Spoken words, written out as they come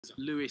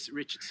Lewis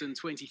Richardson,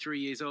 23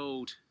 years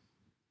old,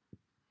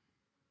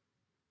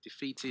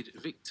 defeated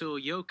Victor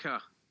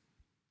Yoka,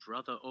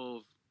 brother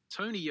of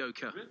Tony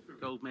Yoka,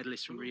 gold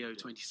medalist from Rio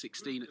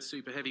 2016 at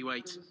super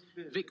heavyweight.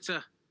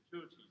 Victor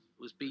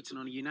was beaten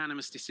on a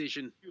unanimous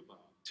decision,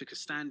 took a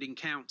standing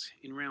count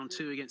in round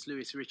 2 against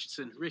Lewis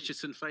Richardson.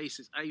 Richardson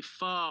faces a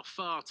far,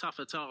 far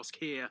tougher task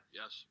here.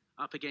 Yes.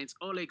 Up against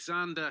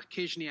Oleksandr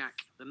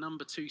Khyzhniak, the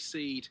number 2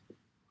 seed.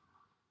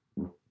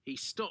 He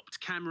stopped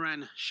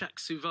Kamran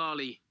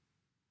Shaksuvali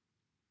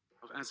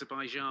of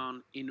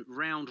Azerbaijan in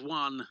round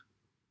 1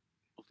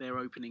 of their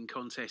opening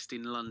contest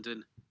in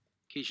London.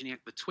 Khyzhniak,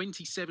 the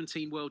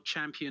 2017 world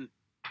champion,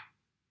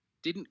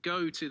 didn't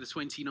go to the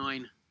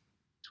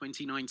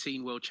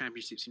 2019 World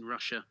Championships in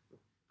Russia,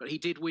 but he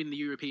did win the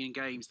European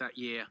Games that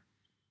year,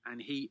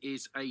 and he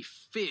is a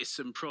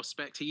fearsome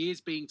prospect. He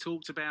is being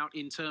talked about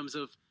in terms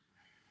of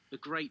the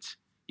great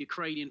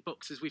Ukrainian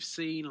boxers we've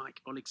seen,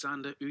 like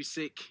Oleksandr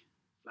Usyk,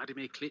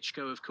 Vladimir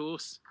Klitschko, of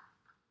course,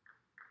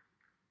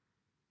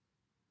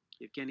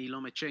 Evgeny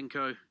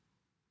Lomachenko,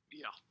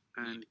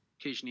 and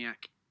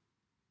Khyzhniak.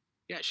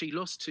 He actually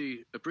lost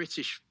to a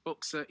British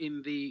boxer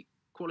in the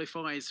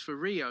qualifiers for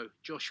Rio,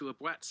 Joshua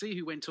Boatsi,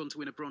 who went on to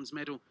win a bronze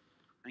medal.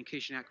 And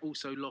Khyzhniak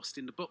also lost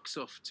in the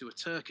box-off to a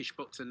Turkish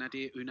boxer,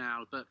 Nadir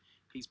Unal. But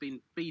he's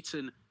been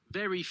beaten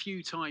very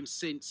few times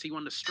since. He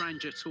won the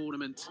Stranger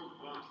tournament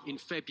in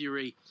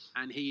February,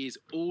 and he is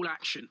all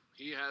action.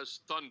 He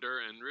has thunder,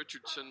 and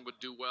Richardson would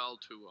do well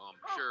to,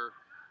 I'm sure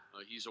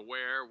he's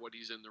aware what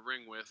he's in the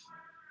ring with.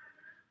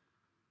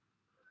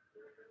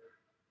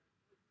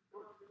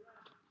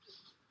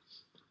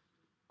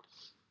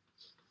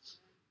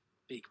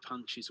 Big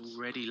punches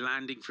already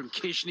landing from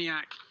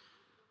Khyzhniak.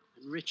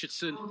 And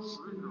Richardson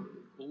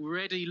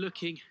already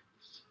looking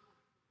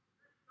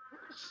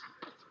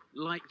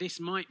like this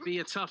might be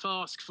a tough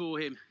ask for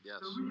him.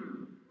 Yes.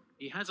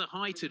 He has a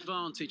height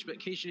advantage, but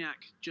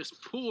Khyzhniak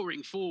just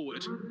pouring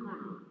forward.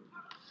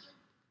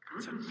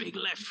 It's a big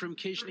left from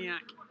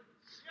Khyzhniak.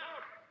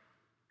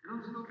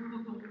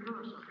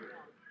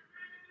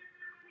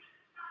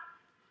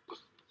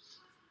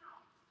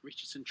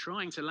 Richardson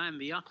trying to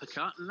land the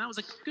uppercut, and that was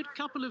a good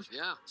couple of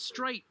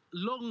straight,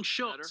 long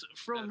shots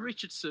from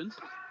Richardson.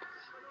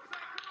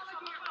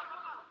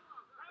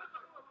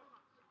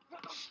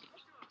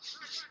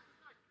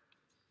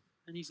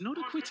 And he's not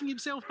acquitting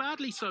himself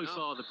badly so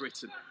far, the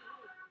Briton.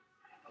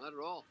 Not at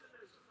all.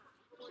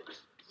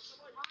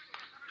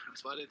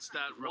 But it's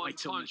that right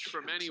punch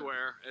from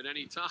anywhere at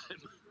any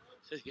time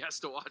that he has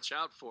to watch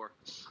out for.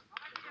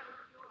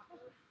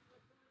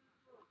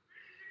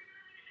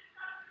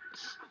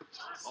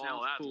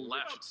 Oh, that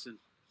left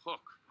hook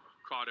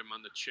caught him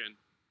on the chin.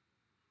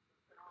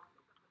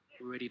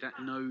 Already that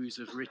nose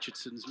of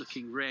Richardson's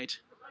looking red.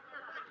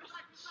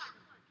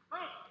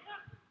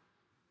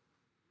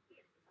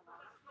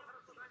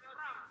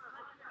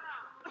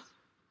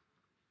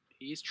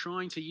 He is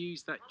trying to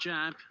use that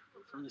jab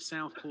from the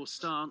southpaw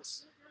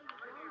stance.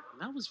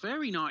 And that was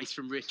very nice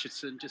from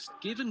Richardson, just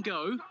give and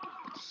go.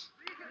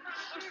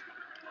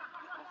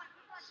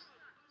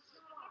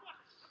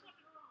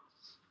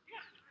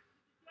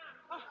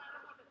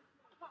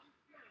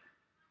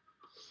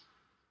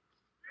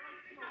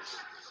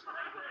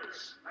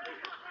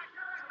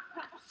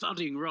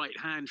 Thudding right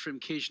hand from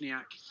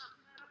Khyzhniak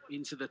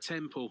into the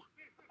temple.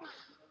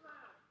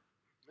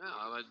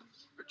 Yeah,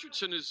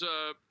 Richardson is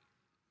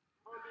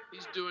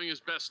he's doing his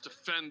best to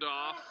fend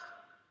off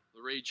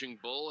the Raging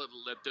Bull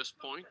at this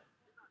point.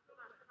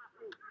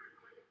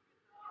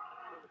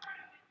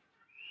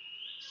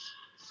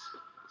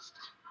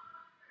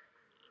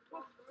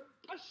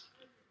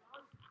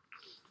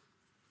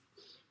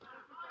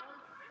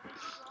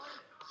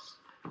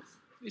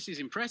 This is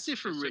impressive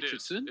from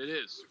Richardson. It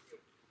is.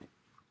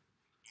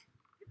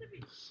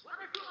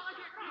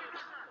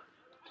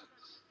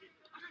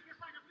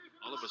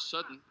 All of a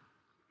sudden,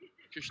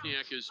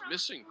 Khyzhniak is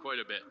missing quite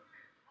a bit.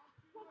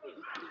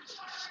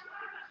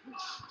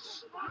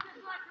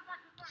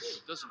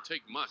 It doesn't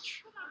take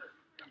much.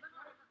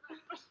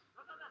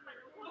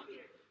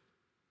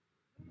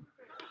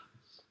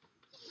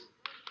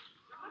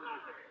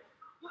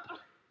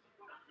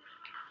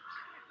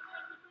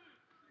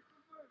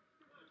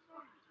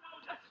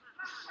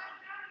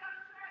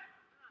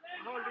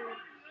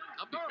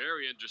 I'll be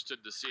very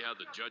interested to see how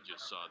the judges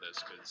saw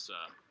this, because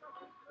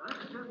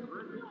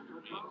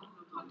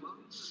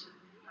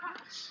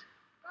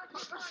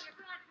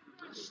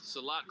it's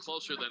a lot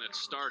closer than it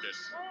started.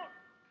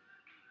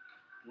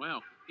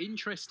 Wow,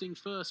 interesting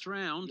first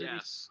round.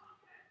 Yes.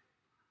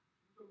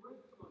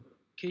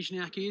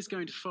 Khyzhniak is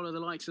going to follow the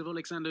likes of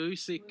Oleksandr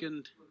Usyk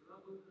and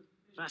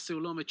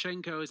Vasyl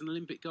Lomachenko as an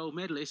Olympic gold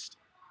medalist.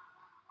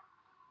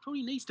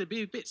 Probably needs to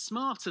be a bit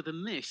smarter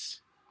than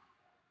this.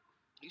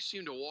 He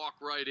seemed to walk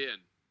right in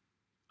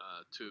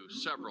to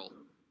several.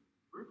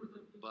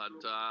 But,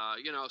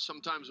 you know,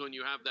 sometimes when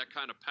you have that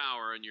kind of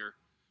power and you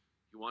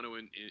want to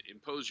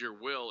impose your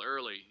will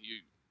early, you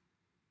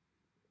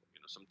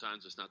know,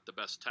 sometimes it's not the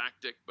best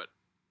tactic, but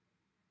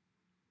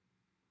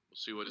we'll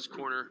see what his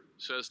corner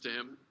says to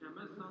him.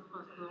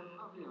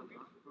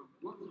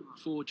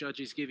 4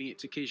 judges giving it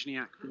to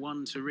Khyzhniak,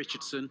 1 to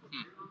Richardson.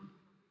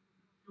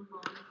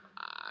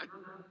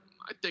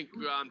 I think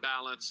on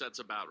balance, that's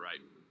about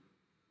right.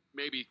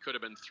 Maybe it could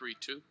have been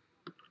 3-2.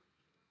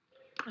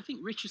 I think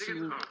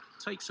Richardson will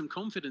take some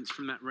confidence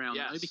from that round,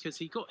 though, because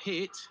he got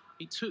hit.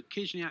 He took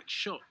Khyzhniak's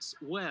shots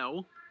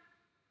well,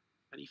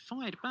 and he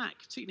fired back,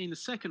 particularly in the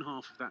second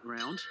half of that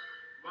round.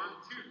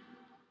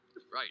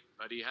 Right,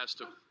 but he has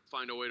to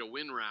find a way to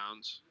win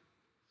rounds.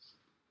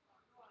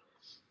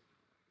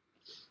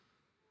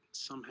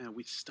 Somehow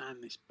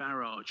withstand this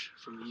barrage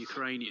from the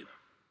Ukrainian.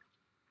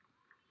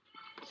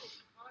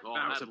 Oh,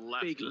 that was a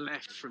big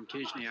left from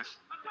Khyzhniak.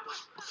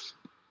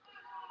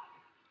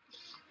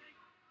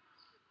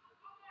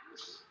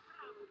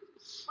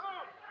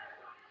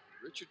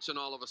 Richardson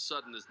all of a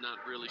sudden is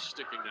not really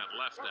sticking that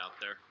left out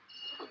there.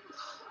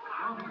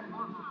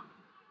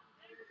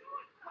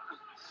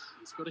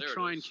 He's got to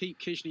try and keep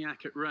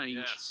Khyzhniak at range.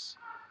 Yes.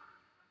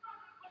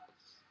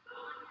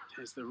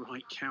 There's the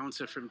right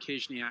counter from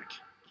Khyzhniak.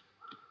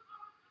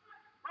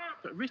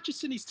 But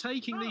Richardson is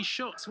taking these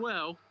shots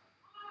well.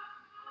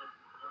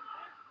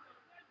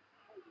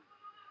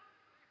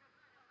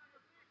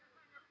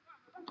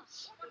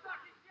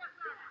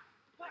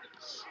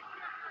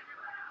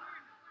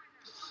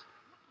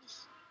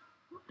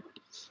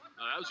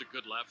 Oh, that was a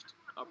good left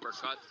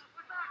uppercut.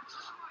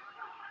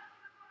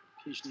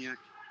 Khyzhniak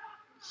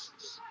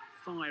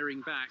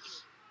firing back.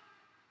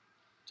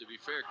 To be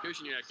fair,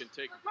 Khyzhniak can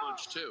take a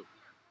punch too.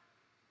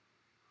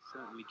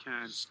 Certainly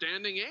can.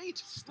 Standing 8.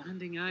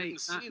 Standing 8.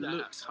 That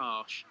looks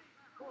harsh.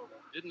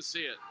 Didn't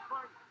see it.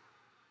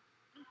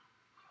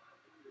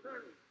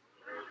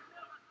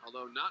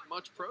 Although not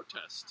much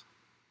protest.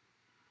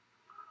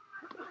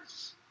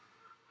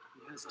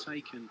 He has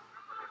taken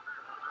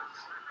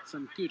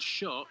some good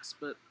shots,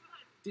 but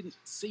didn't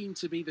seem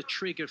to be the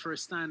trigger for a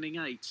standing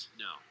 8.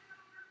 No.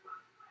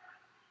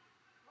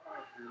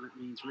 And that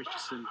means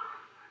Richardson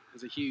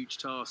has a huge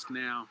task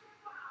now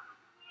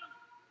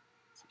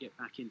to get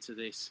back into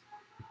this.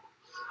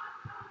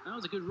 That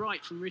was a good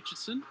right from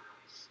Richardson.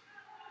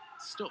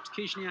 Stopped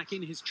Khyzhniak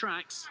in his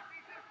tracks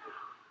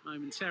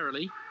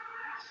momentarily.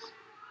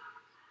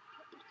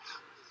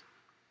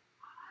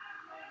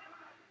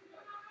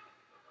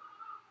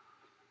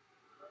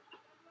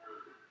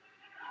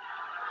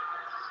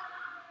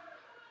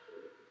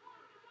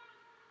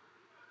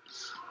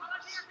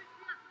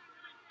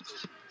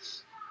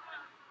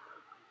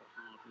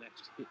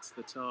 Left hits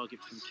the target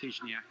from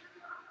Khyzhniak.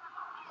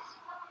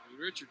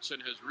 Richardson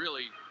has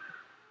really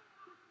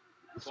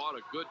fought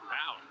a good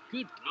bout.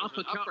 Good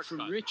uppercut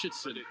from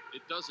Richardson. But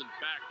it doesn't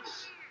back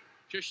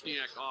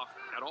Khyzhniak off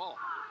at all.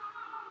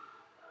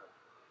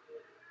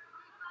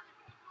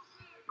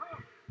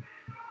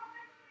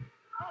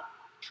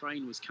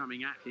 Train was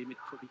coming at him. He'd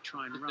probably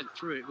try and run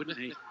through it, wouldn't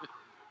he?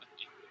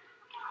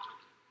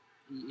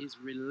 He is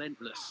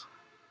relentless.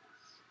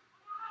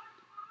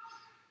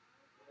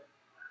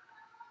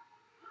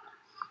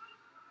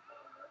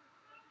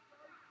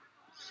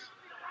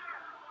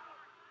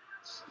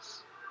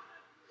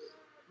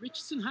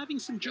 Richardson having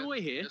some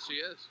joy here. Yes, he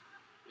is.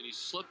 And he's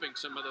slipping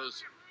some of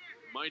those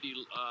mighty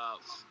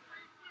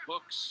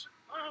hooks.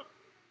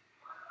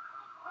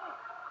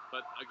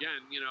 But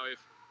again, you know,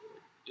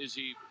 is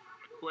he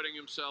acquitting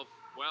himself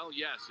well?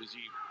 Yes. Is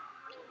he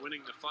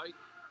winning the fight?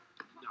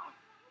 No.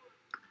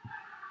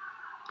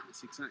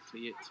 That's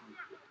exactly it.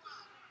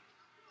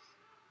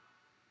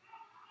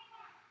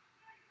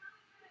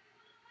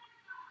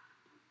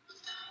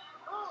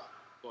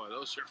 Boy,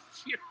 those are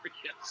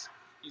furious.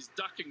 He's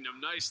ducking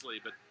them nicely,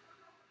 but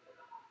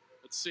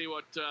let's see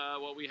what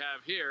we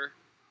have here.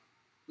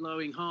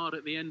 Blowing hard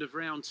at the end of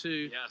round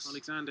 2, yes.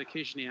 Oleksandr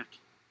Khyzhniak.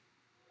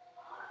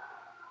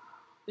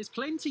 There's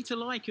plenty to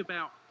like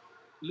about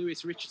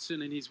Lewis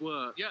Richardson and his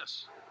work.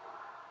 Yes.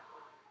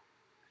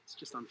 It's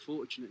just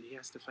unfortunate he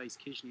has to face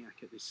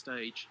Khyzhniak at this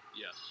stage.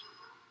 Yes.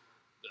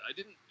 I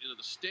didn't,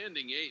 the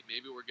standing 8,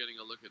 maybe we're getting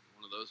a look at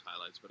one of those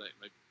highlights, but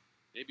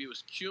maybe it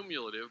was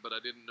cumulative, but I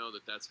didn't know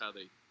that that's how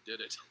they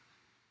did it.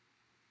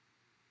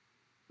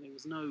 There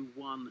was no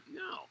one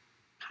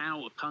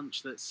power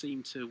punch that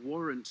seemed to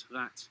warrant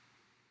that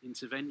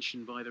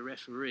intervention by the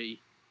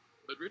referee.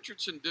 But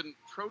Richardson didn't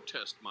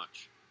protest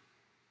much.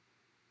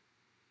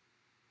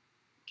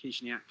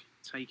 Khyzhniak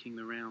taking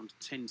the round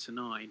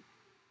 10-9.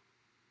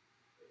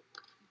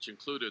 Which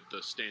included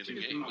the standing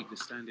 8. Included the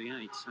standing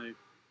 8, so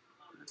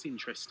that's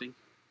interesting.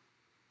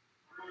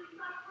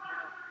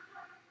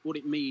 What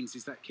it means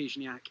is that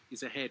Khyzhniak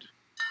is ahead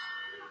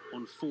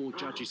on 4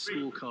 judges'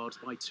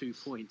 scorecards by 2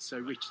 points. So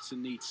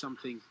Richardson needs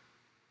something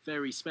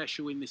very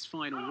special in this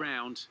final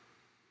round.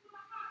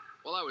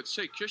 Well, I would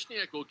say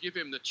Khyzhniak will give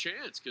him the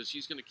chance because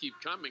he's going to keep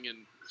coming,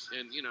 and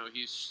you know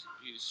he's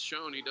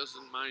shown he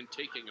doesn't mind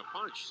taking a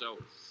punch. So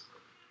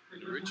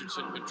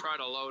Richardson can try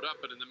to load up,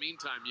 but in the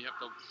meantime, you have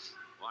to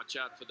watch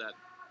out for that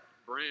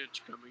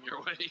branch coming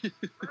your way.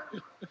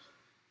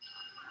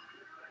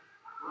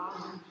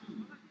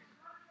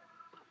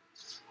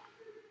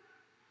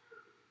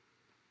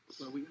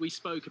 Well, we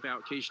spoke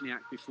about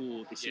Khyzhniak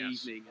before this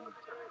evening, and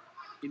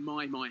in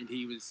my mind,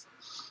 he was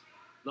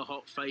the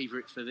hot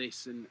favourite for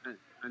this and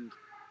a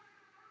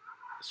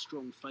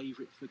strong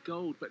favourite for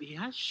gold. But he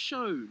has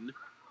shown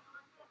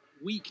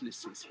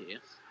weaknesses here.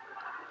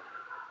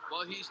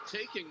 Well, he's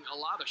taking a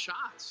lot of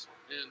shots,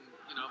 and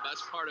you know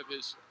that's part of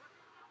his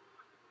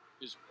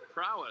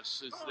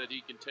prowess is that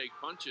he can take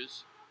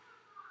punches.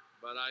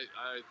 But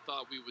I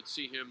thought we would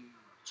see him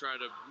try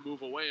to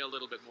move away a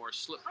little bit more,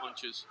 slip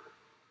punches.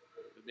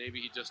 But maybe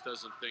he just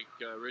doesn't think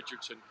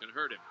Richardson can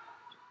hurt him.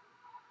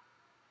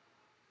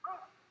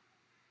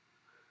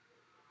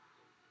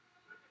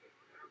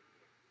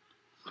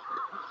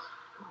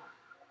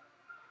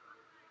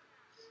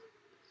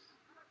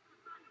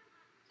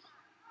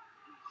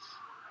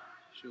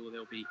 Sure,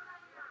 there'll be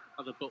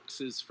other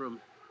boxers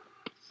from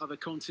other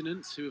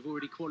continents who have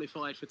already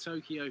qualified for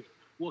Tokyo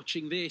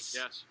watching this.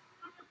 Yes.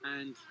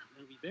 And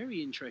they'll be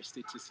very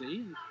interested to see.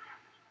 And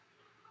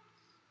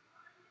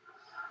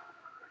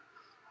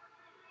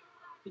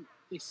I think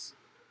this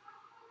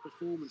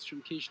performance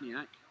from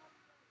Khyzhniak,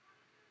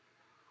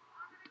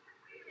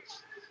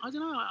 I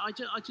don't know, I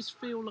just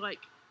feel like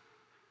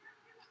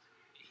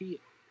he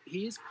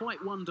is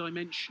quite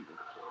one-dimensional.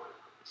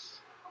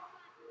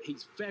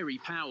 He's very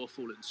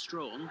powerful and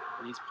strong,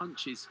 and his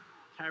punches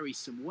carry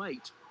some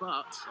weight,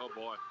 but oh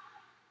boy,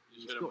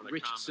 he's got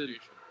Richardson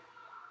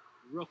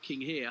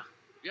rocking here.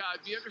 Yeah,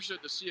 I'd be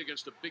interested to see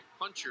against a big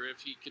puncher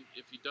if he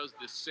does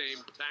this same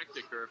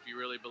tactic, or if he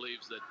really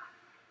believes that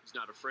he's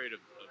not afraid of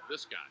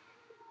this guy.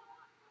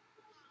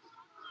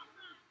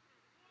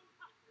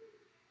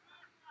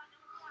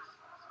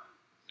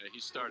 Yeah,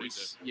 he's starting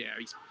to. Yeah,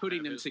 he's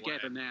putting them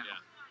together now,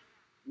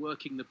 yeah.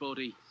 Working the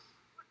body.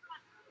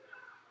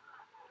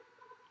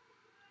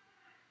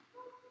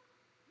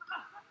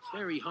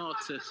 Very hard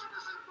to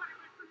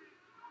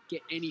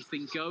get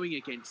anything going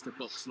against a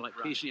box like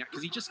Khyzhniak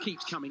because he just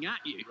keeps coming at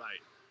you. Right.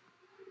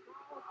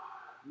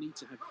 You need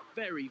to have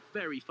very,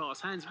 very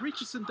fast hands.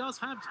 Richardson does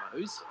have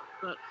those,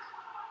 but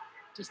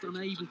just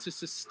unable to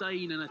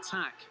sustain an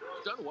attack.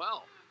 He's done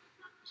well.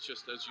 It's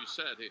just, as you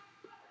said, he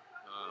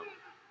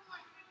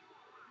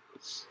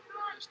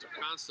has to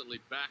constantly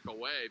back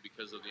away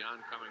because of the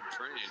oncoming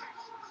train.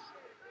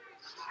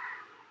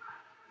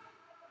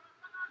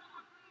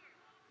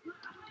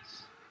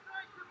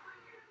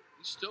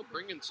 He's still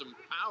bringing some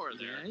power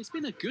there. Yeah, it's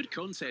been a good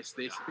contest,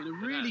 this. It's been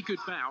a really good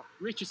bout.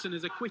 Richardson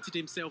has acquitted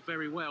himself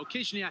very well.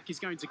 Khyzhniak is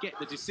going to get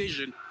the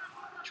decision,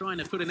 trying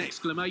to put an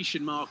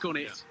exclamation mark on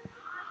it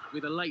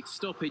with a late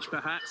stoppage,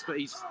 perhaps, but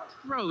he's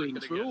throwing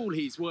for all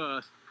he's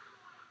worth.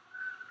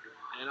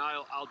 And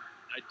I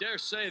dare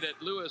say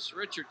that Lewis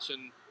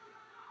Richardson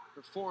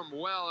performed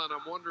well, and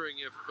I'm wondering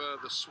if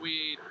the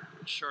Swede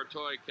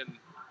Chartoy can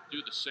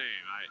do the same.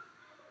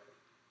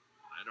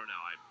 I don't know.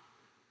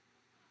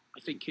 I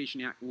think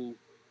Khyzhniak will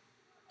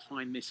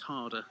find this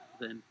harder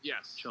than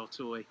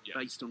Chartoy,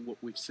 based on what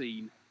we've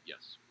seen.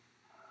 Yes.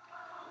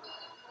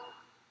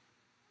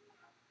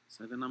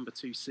 So the number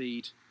 2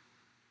 seed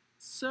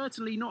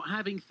certainly not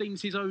having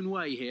things his own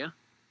way here.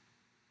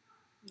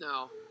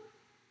 No.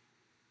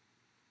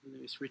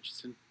 Lewis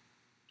Richardson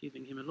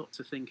giving him a lot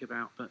to think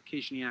about, but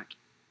Khyzhniak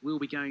will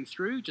be going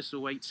through. Just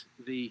await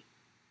the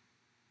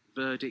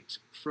verdict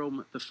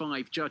from the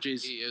 5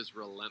 judges. He is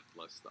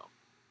relentless, though.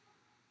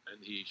 And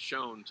he's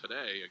shown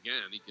today,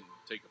 again, he can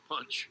take a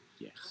punch.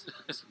 Yes,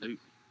 absolutely.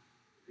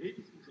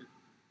 Ladies and gentlemen,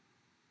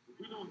 the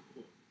winner of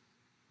course,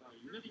 by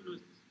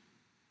unanimous decision,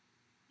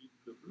 in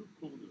the blue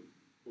corner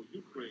for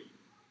Ukraine,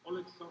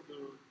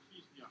 Oleksandr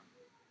Khyzhniak.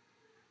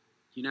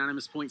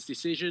 Unanimous points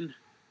decision.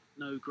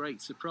 No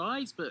great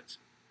surprise, but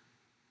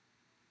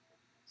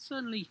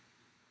certainly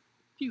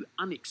a few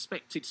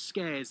unexpected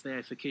scares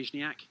there for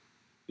Khyzhniak,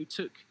 who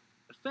took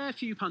a fair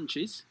few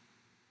punches,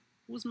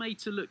 was made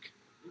to look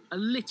a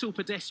little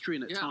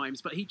pedestrian at times,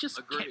 but he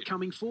just kept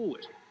coming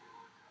forward.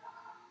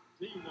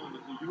 Yeah,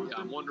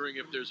 I'm wondering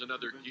if there's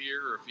another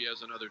gear or if he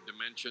has another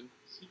dimension.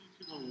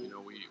 You know,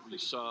 we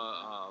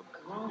saw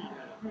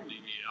the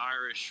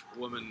Irish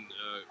woman,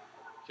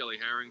 Kelly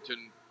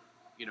Harrington,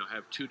 you know,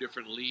 have 2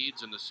 different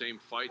leads in the same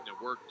fight, and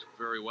it worked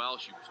very well.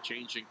 She was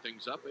changing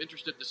things up.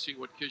 Interested to see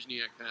what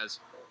Khyzhniak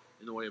has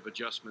in the way of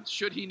adjustments,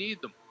 should he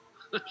need them.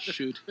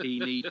 Should he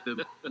need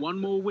them. One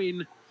more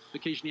win for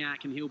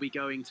Khyzhniak, and he'll be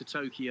going to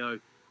Tokyo.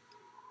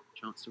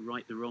 Chance to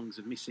right the wrongs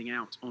of missing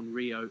out on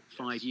Rio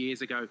 5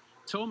 years ago.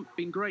 Tom,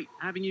 been great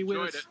having you with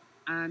us.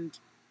 And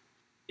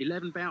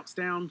 11 bouts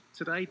down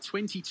today,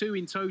 22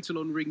 in total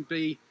on Ring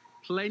B.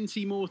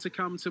 Plenty more to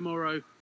come tomorrow.